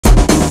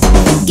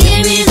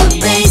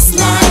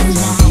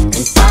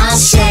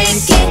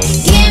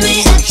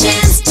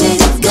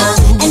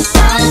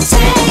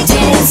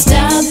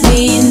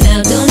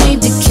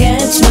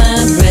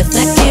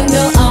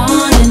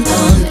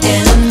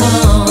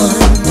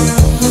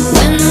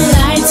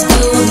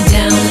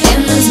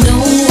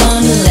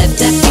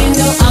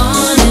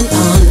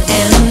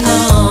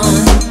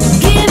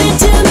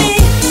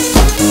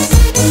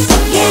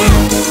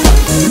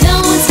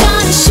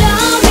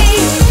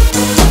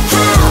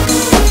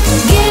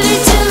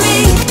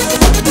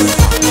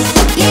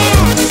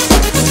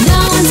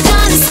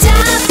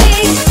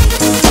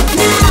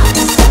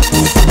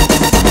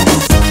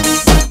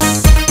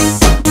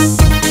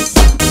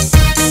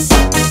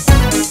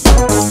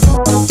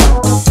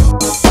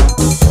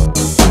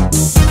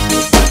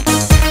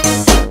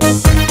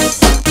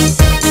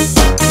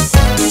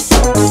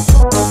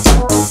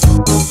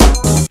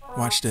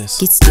Watch this.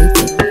 Get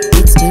stupid,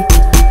 get stupid,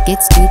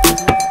 get stupid,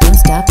 don't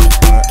stop it.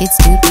 Get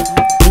stupid,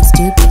 get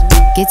stupid,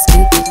 get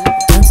stupid,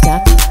 don't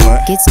stop it.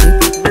 Get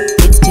stupid,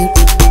 get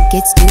stupid,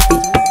 get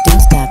stupid,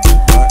 don't stop it.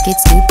 Get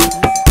stupid,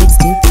 get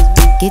stupid,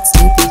 get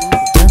stupid,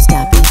 don't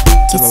stop it.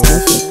 Get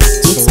stupid,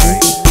 get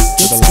stupid,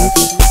 get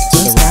stupid,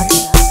 don't stop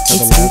it.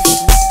 Get stupid,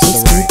 get stupid,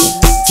 get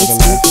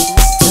stupid,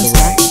 don't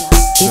stop it.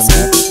 Get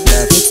stupid, get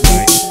stupid,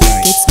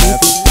 get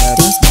stupid,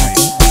 don't stop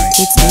it.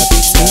 Get stupid,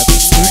 stupid,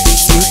 stupid,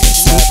 stupid,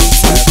 stupid,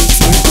 stupid.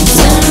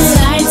 When the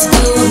lights go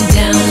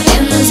down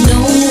and there's no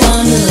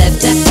one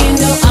left, I can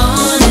go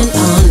on and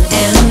on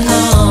and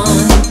on.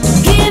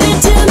 Give it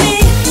to me,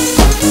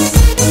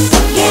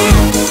 yeah.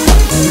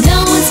 No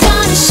one's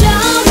gonna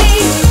show me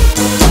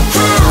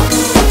how.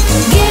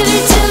 Give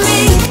it to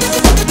me,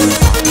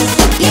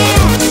 yeah.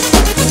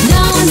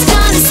 No one's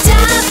gonna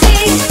stop me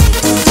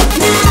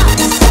now.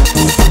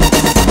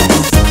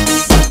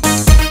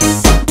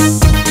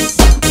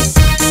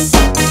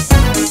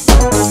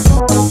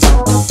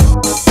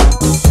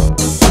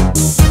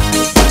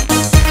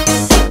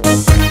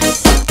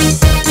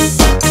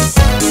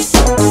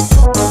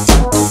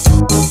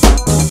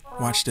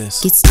 Watch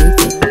this. Get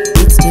stupid,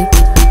 get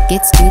stupid,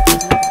 get stupid,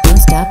 don't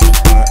stop it.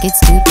 Get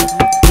stupid,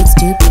 get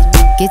stupid,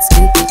 get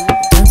stupid,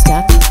 don't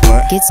stop it.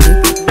 Get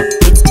stupid,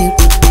 get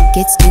stupid,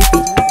 get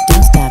stupid,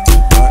 don't stop it.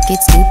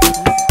 Get stupid,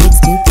 get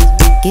stupid,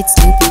 get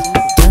stupid,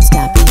 don't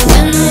stop it.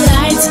 When the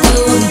lights go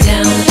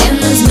down and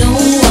there's no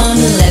one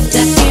left, I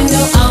can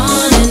go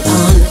on and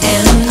on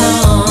and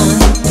on.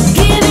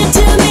 Give it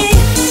to me,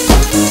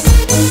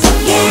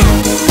 yeah.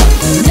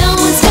 No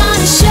one's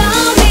gonna show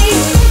me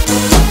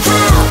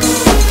how.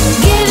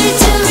 Give it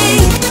to me,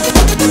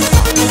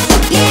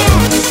 yeah.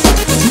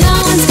 No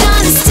one's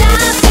gonna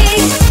stop me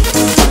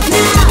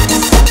now.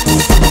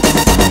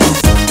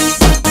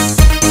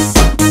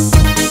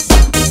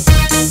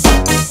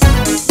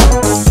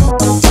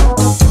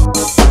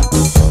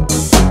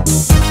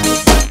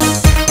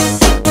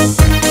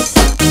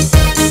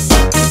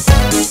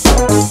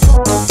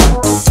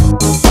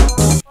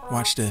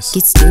 Watch this.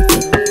 Get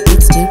stupid,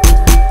 get stupid,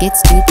 get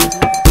stupid,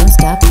 don't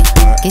stop it.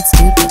 Get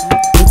stupid,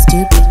 get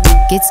stupid,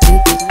 get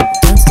stupid,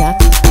 don't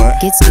stop it.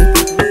 Get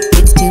stupid,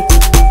 get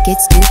stupid,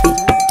 get stupid,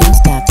 don't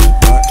stop it.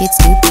 Get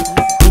stupid,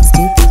 get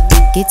stupid,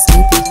 get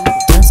stupid,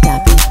 don't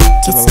stop it.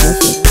 Get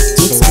stupid,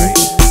 get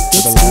stupid,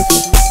 get stupid,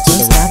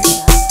 don't stop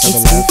it. Get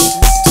stupid,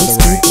 get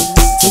stupid,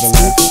 get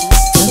stupid,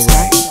 don't stop it.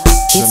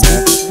 Get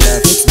stupid, get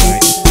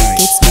stupid,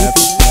 get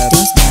stupid,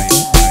 don't stop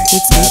it.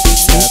 Get stupid,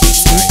 stupid, stupid,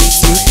 stupid,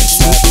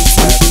 stupid,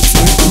 stupid,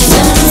 stupid.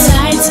 When the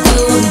lights go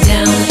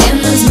down and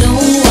there's no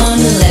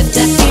one left, I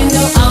can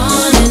go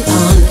on and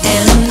on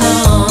and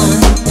on.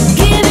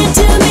 Give it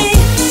to me,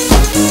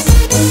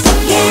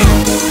 yeah.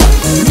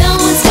 No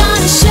one's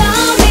gonna show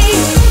me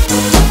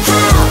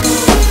how.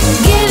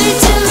 Give it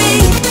to me,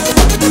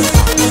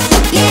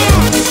 yeah.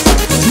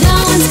 No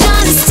one's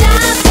gonna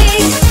stop me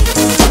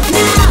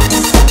now.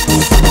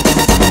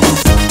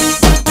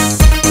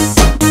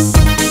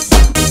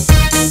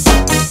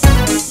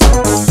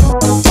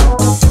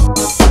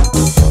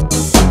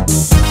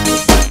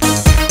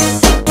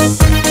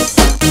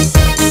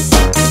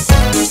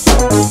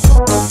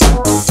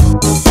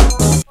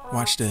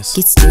 Watch this.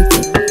 Get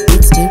stupid,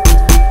 get stupid,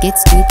 get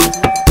stupid,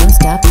 don't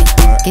stop it.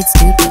 Get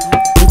stupid,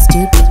 get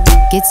stupid,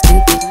 get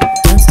stupid,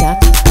 don't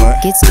stop it.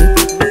 Get stupid,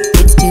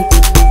 get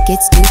stupid,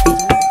 get stupid,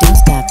 don't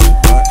stop it.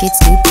 Get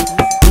stupid,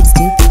 get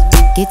stupid,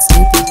 get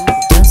stupid,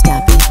 don't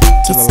stop it.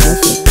 Get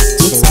stupid,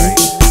 get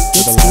stupid,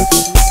 get stupid,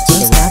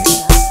 don't stop it.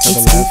 Get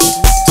stupid,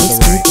 get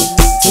stupid,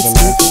 get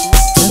stupid,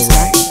 don't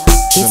stop it.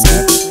 Get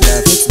stupid, get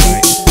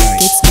stupid,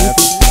 get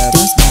stupid,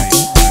 don't stop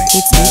it.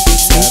 Get stupid,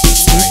 stupid,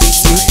 stupid,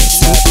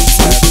 stupid,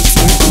 stupid,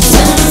 stupid.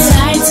 When the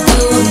lights go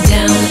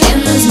down and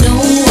there's no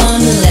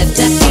one left,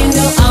 I can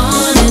go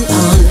on and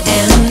on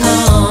and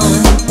on.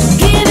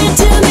 Give it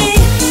to me,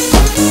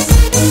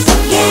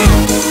 yeah.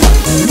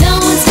 No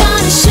one's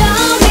gonna show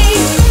me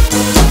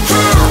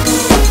how.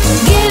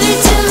 Give it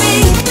to me,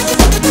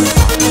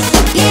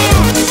 yeah.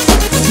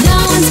 No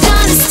one's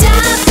gonna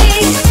stop me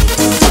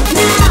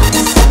now.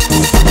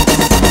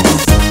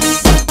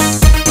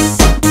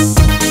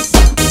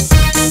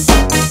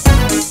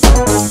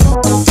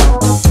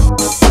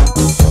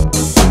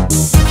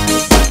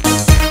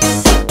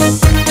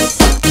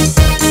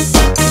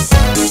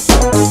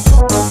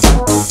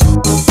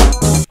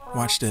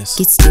 Watch this.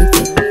 Get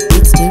stupid,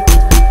 get stupid,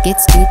 get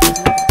stupid,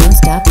 don't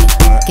stop it.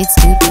 Get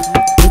stupid,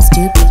 get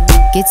stupid,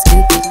 get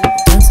stupid,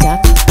 don't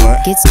stop it.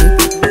 Get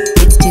stupid,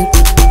 get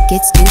stupid,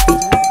 get stupid,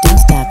 don't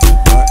stop it.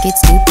 Get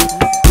stupid,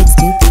 get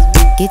stupid,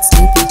 get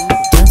stupid,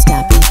 don't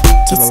stop it.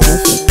 Get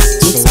stupid,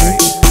 get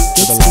stupid,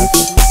 get stupid,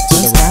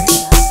 don't stop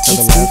it.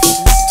 Get stupid,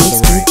 get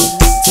stupid,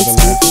 get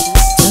stupid,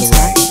 don't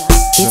stop it.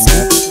 Get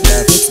stupid, get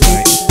stupid,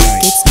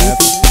 get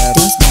stupid,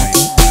 don't stop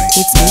it.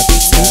 Get stupid,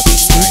 stupid,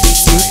 stupid,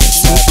 stupid,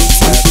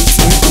 stupid,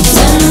 stupid.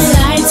 When the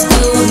lights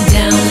go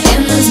down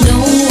and there's no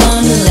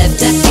one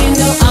left, I can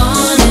go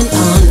on and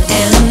on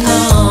and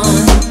on.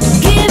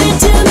 Give it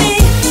to me,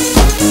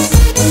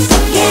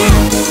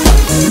 yeah.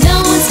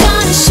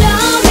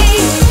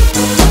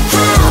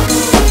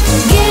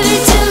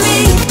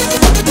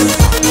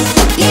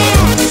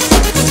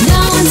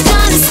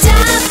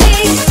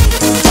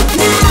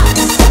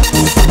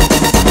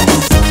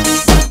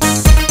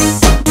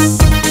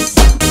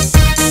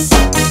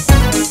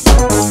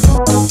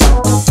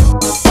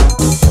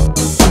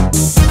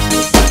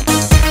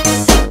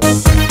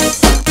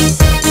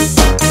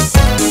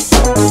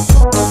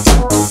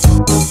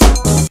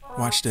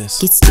 Watch this.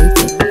 Get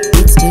stupid,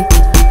 get stupid,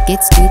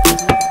 get stupid,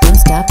 don't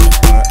stop it.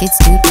 Get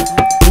stupid,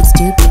 get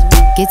stupid,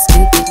 get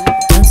stupid,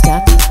 don't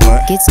stop it.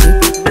 Get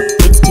stupid,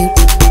 get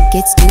stupid,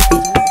 get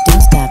stupid,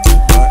 don't stop it.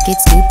 Get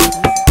stupid,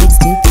 get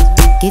stupid,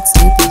 get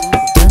stupid,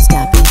 don't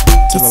stop it.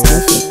 To the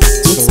left,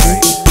 to the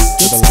right,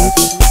 to the left,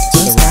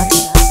 to the right,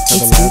 to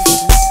the left,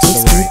 to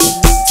the right,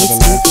 to the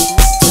left,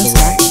 to the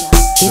right,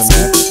 to the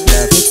left,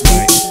 left,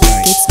 right,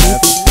 right,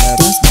 left,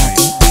 left, right,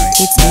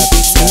 right, left,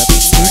 left,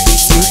 right, right,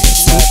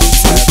 left, left,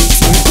 right.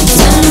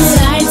 When the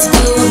lights go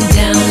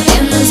down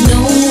and there's no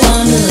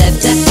one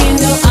left, I can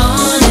go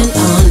on and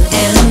on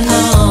and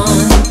on.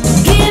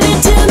 Give it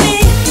to me,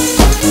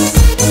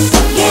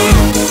 yeah.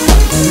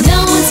 No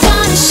one's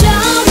gonna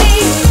show me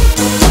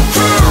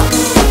how.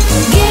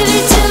 Give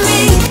it to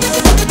me,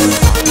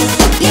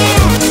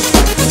 yeah.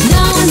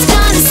 No one's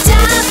gonna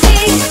stop me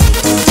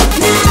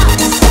now.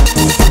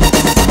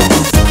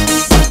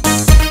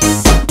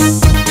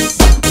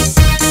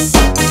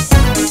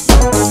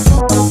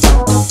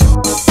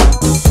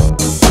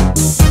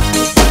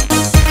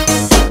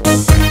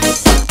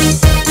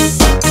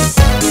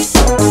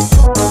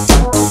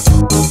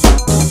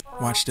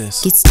 Watch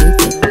this. Get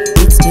stupid,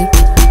 get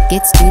stupid,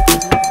 get stupid,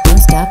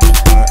 don't stop it.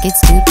 Get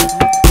stupid,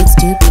 get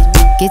stupid,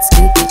 get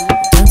stupid,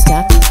 don't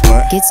stop it.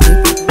 Get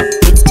stupid,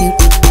 get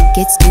stupid,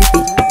 get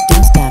stupid,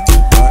 don't stop it.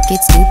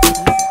 Get stupid,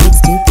 get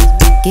stupid,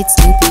 get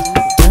stupid,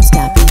 don't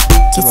stop it.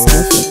 To the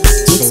left,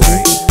 to the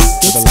right,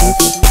 to the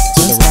left,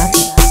 to the right,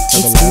 to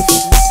the left,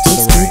 to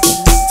the right,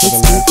 to the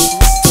left,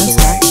 to the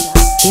right,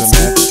 to the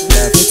left,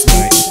 left,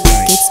 right,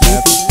 right,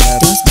 left,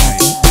 left,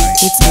 right, right,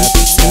 left,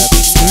 left, right,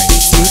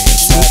 right,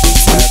 left, left,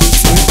 right.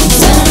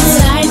 When the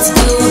lights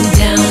go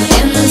down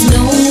and there's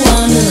no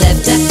one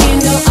left, I can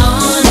go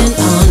on and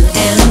on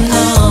and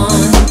on.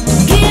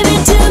 Give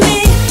it to me,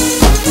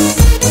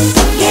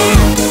 yeah.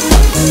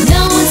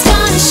 No one's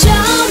gonna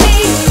show me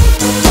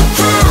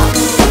how.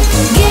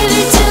 Give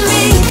it to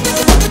me,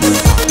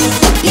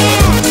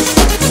 yeah.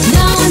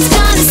 No one's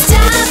gonna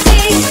stop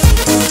me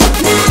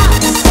now.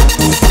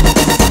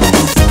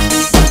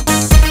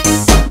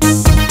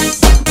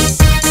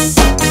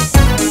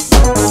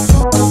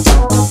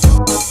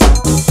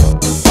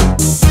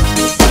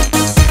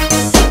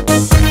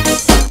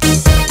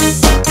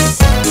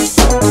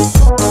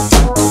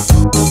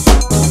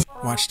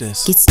 Watch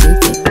this. Get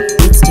stupid,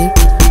 get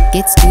stupid,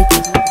 get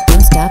stupid,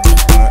 don't stop it.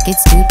 Get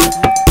stupid,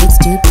 get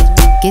stupid,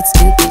 get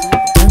stupid,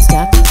 don't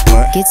stop it.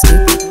 Get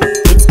stupid,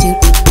 get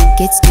stupid,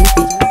 get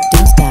stupid,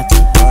 don't stop it.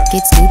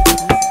 Get stupid,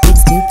 get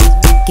stupid,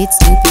 get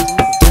stupid,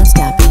 don't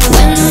stop it.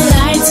 When the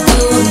lights go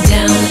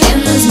down and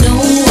there's no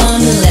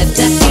one left,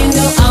 I can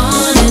go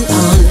on and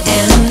on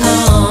and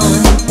on.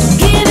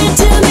 Give it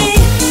to me,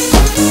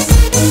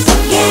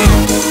 yeah.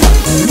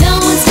 No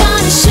one's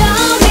gonna show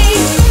me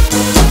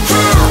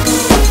how.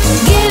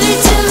 Give it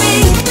to me,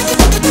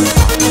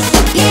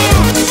 yeah.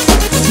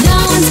 No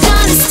one's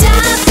gonna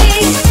stop me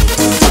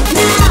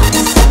now.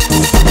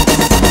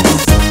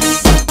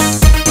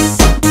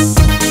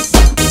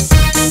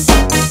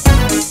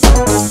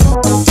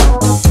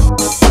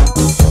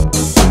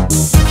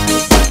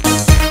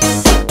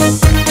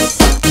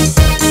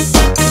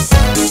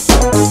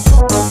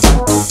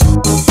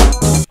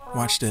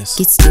 Watch this.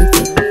 Get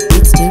stupid,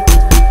 get stupid,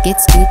 get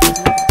stupid,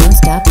 don't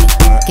stop it.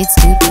 Get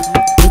stupid,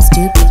 get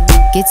stupid,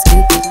 get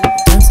stupid,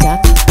 don't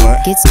stop it.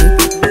 Get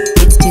stupid,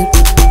 get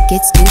stupid,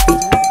 get stupid,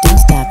 don't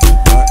stop it.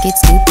 Get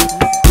stupid,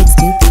 get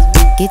stupid,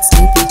 get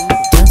stupid,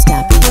 don't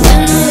stop it.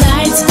 When the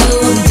lights go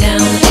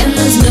down and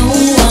there's no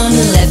one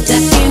left, I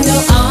can go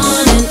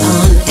on and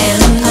on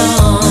and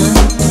on.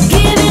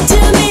 Give it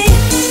to me,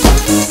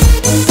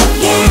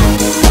 yeah.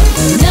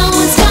 No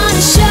one's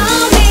gonna show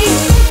me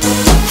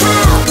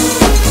how.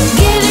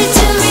 Give it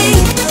to me,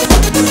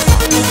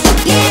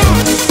 yeah.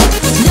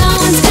 No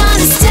one's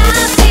gonna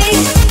stop me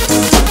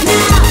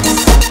now.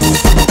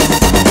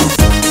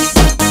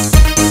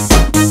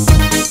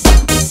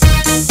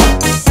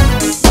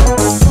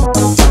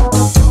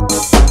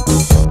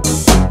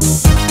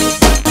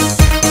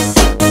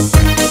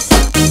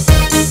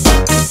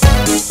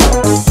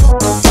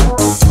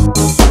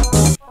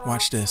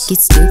 Watch this. Get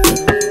stupid,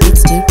 get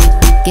stupid,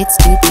 get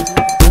stupid,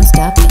 don't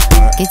stop it.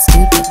 Get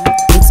stupid,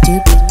 get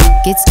stupid,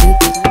 get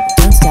stupid,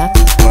 don't stop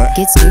it.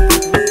 Get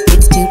stupid,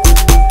 get stupid,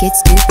 get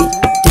stupid,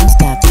 don't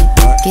stop it.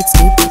 Get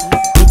stupid,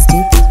 get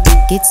stupid,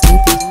 get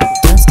stupid,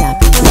 don't stop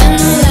it. When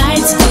the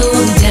lights go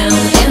down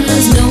and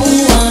there's no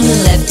one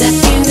left, I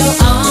can go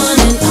on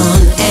and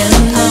on and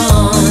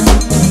on.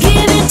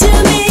 Give it to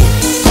me,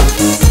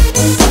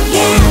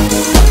 yeah.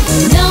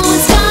 No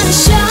one's gonna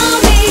show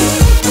me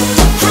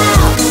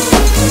how.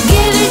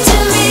 Give it to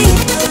me,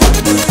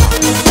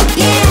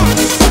 yeah.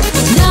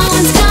 No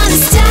one's gonna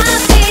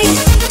stop me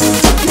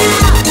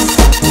now.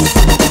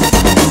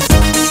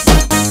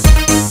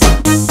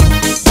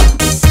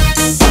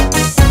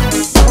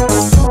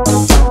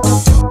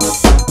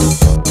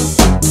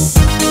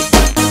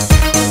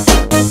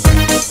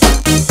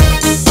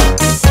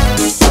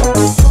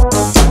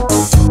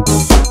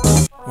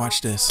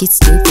 Watch this. Get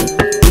stupid,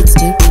 get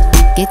stupid,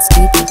 get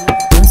stupid,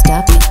 don't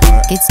stop it.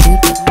 Get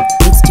stupid,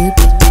 get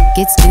stupid,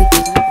 get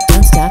stupid.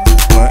 Don't stop it.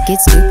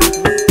 Get stupid,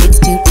 get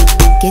stupid,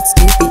 get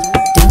stupid.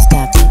 Don't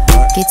stop it.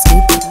 Get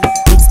stupid,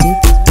 get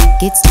stupid,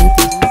 get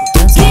stupid.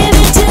 Don't stop it. Give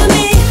it to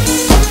me.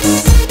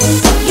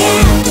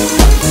 Yeah.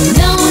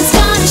 No one's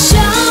gonna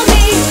show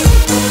me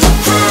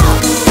how.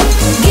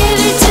 Give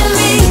it to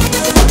me.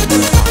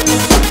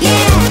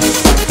 Yeah.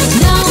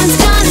 No one's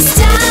gonna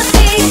stop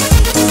me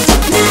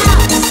now.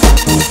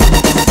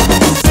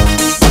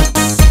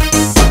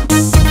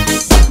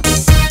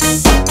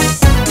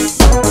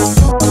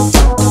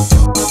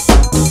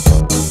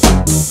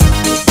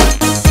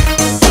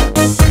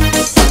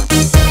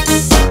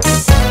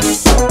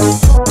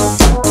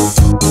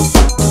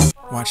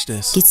 Watch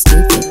this. Get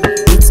stupid,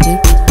 get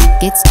stupid,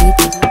 get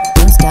stupid.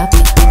 Don't stop it.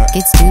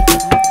 Get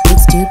stupid, get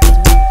stupid,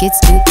 get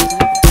stupid.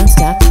 Don't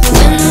stop it.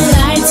 When the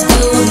lights go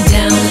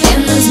down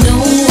and there's no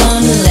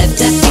one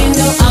left, I can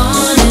go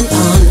on and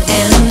on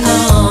and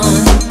on.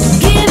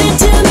 Give it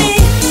to me.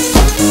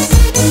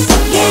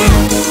 Yeah.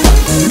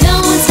 No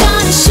one's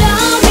gonna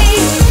show me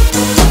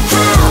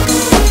how.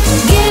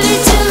 Give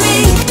it to me.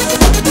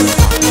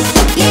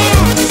 Yeah.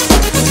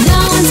 No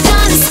one's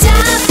gonna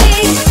stop me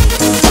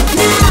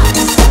now.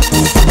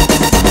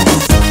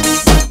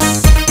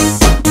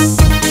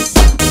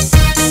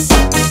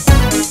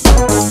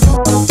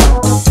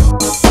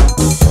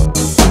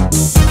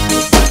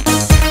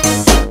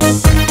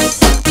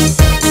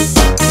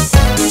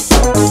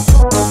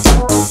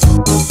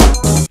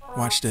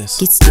 Watch this.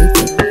 Get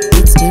stupid,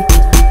 get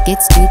stupid,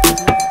 get stupid.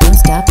 Don't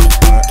stop it.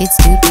 Get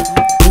stupid,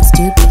 get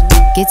stupid,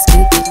 get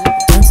stupid.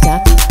 Don't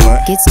stop it.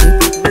 Get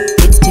stupid,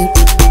 get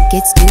stupid,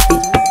 get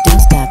stupid.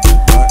 Don't stop it.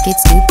 Get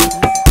stupid,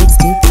 get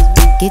stupid,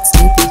 get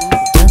stupid.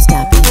 Don't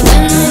stop it.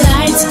 When the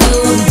lights go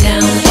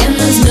down and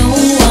there's no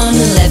one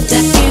left,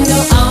 I can go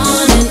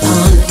on and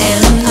on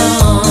and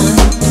on.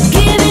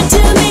 Give it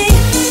to me.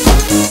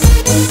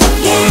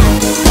 Yeah.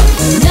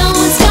 No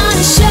one's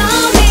gonna show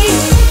me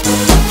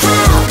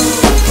how.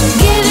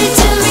 Give it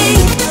to me.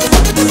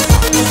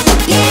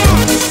 Yeah.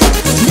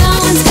 No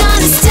one's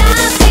gonna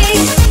stop me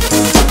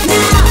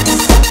now.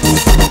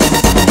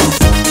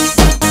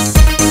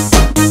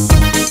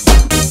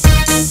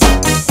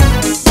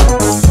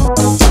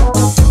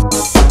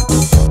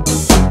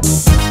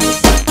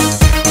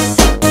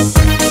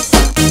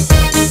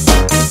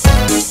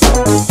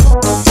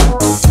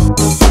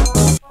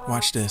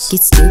 Watch this.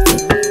 Get stupid,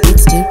 get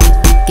stupid,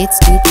 get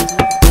stupid.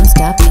 Don't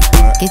stop it.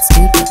 Get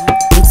stupid,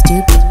 get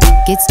stupid,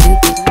 get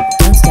stupid.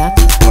 Don't stop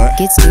it.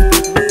 Get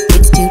stupid,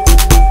 get stupid,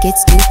 get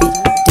stupid.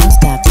 Don't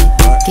stop it.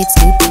 Get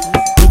stupid,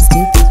 get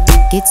stupid,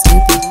 get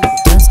stupid.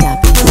 Don't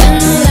stop it. When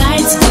the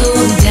lights go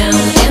down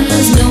and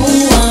there's no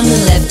one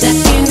left, I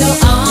can go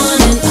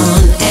on and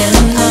on and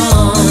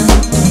on.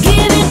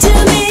 Give it to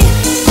me.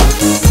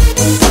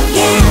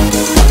 Yeah.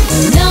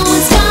 No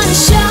one's gonna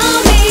show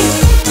me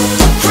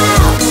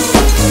how.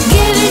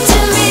 Give it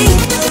to me.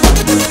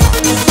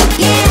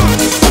 Yeah.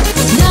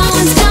 No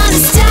one's gonna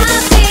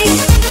stop me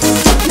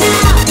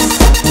now.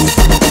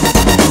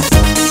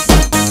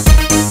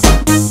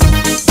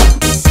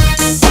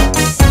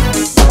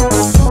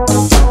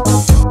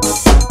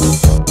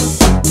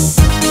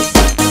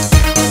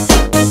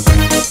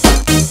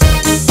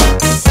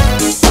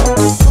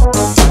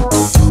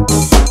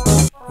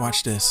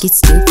 Watch this. Get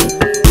stupid,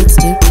 get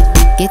stupid,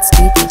 get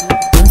stupid.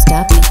 Don't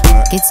stop it.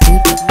 Get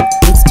stupid,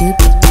 get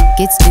stupid,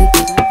 get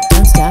stupid.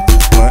 Don't stop it.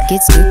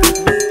 Get stupid,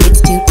 get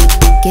stupid,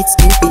 get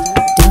stupid.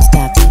 Don't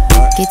stop it.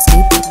 Get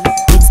stupid,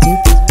 get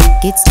stupid,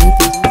 get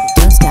stupid.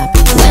 Don't stop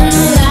it. When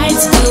the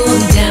lights go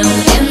down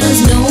and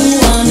there's no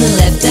one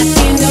left, I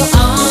can go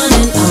on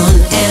and on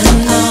and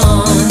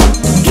on.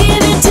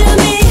 Give it to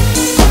me.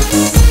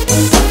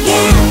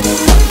 Yeah.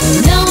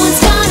 No one's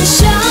gonna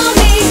show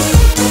me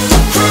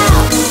how.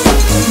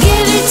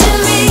 Give it to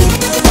me.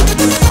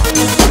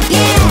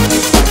 Yeah.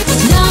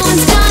 No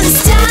one's gonna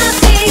stop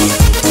me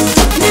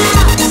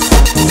now.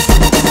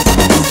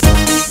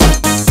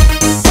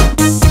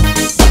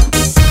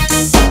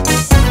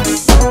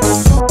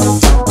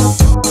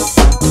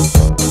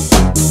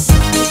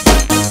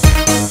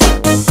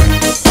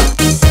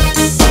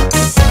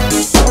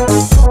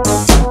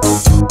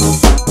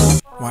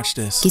 Watch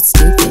this. Get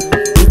stupid,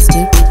 get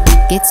stupid,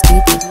 get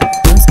stupid.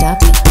 Don't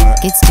stop it.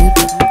 Get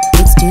stupid,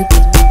 get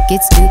stupid,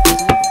 get stupid.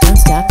 Don't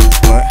stop it.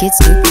 Get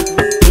stupid,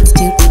 get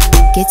stupid,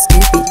 get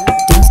stupid.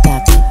 Don't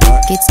stop it.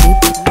 Get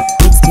stupid,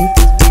 get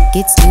stupid,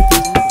 get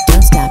stupid.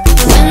 Don't stop it.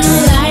 When the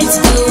lights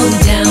go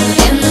down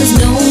and there's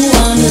no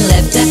one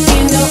left, I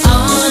can go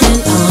on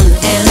and on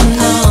and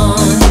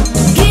on.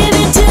 Give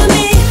it to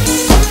me.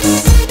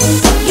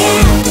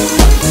 Yeah.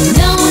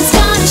 No one's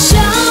gonna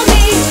show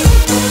me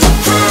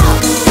how.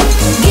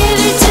 Give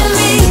it to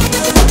me.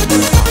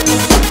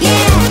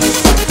 Yeah.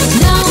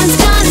 No one's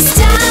gonna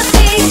stop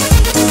me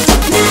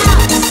now.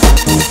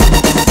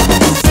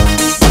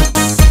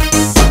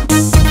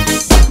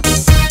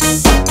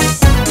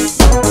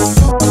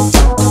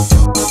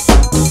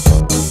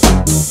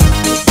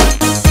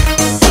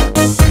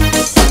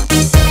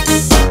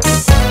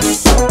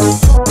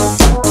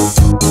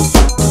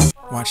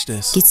 Watch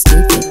this. Get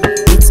stupid,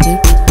 get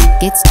stupid,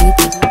 get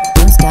stupid,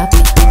 don't stop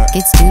it.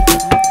 Get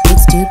stupid, get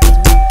stupid,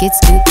 get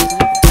stupid,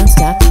 don't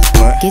stop it.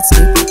 Get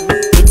stupid,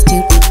 get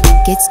stupid,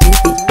 get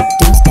stupid,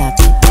 don't stop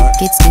it.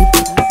 Get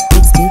stupid,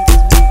 get stupid,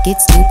 get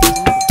stupid,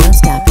 don't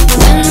stop it.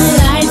 When the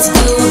lights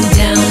go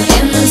down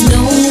and there's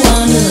no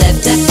one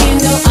left, I can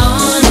go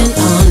on and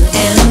on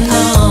and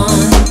on.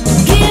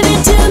 Give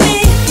it to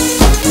me,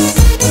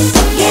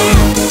 yeah.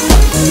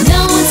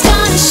 No one's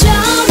gonna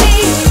show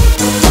me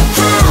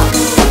how.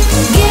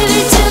 Give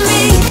it to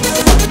me,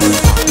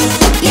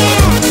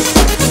 yeah.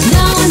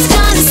 No one's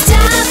gonna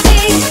stop me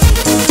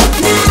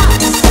now.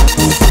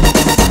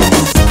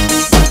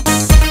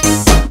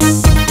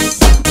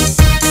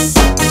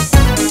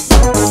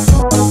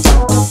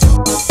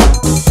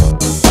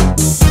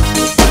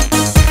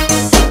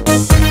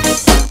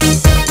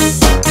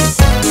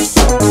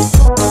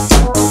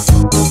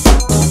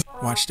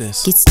 Watch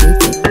this. Get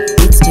stupid,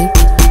 get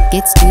stupid,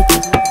 get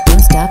stupid,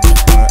 don't stop it.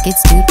 Get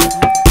stupid,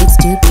 get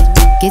stupid,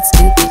 get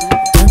stupid,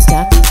 don't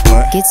stop it.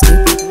 Get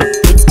stupid,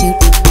 get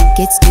stupid,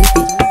 get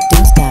stupid,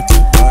 don't stop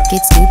it.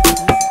 Get stupid,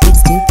 get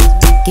stupid,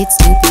 get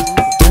stupid,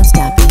 don't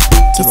stop it.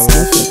 To the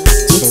left,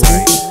 to the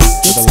right,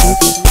 to the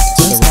left,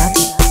 to the right,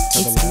 to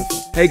the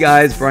left. Hey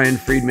guys, Brian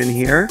Friedman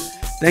here.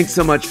 Thanks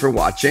so much for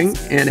watching,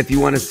 and if you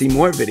want to see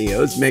more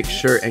videos, make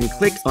sure and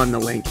click on the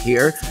link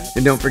here,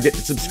 and don't forget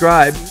to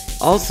subscribe.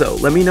 Also,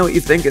 let me know what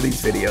you think of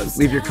these videos.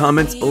 Leave your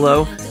comments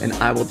below, and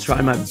I will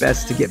try my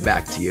best to get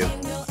back to you.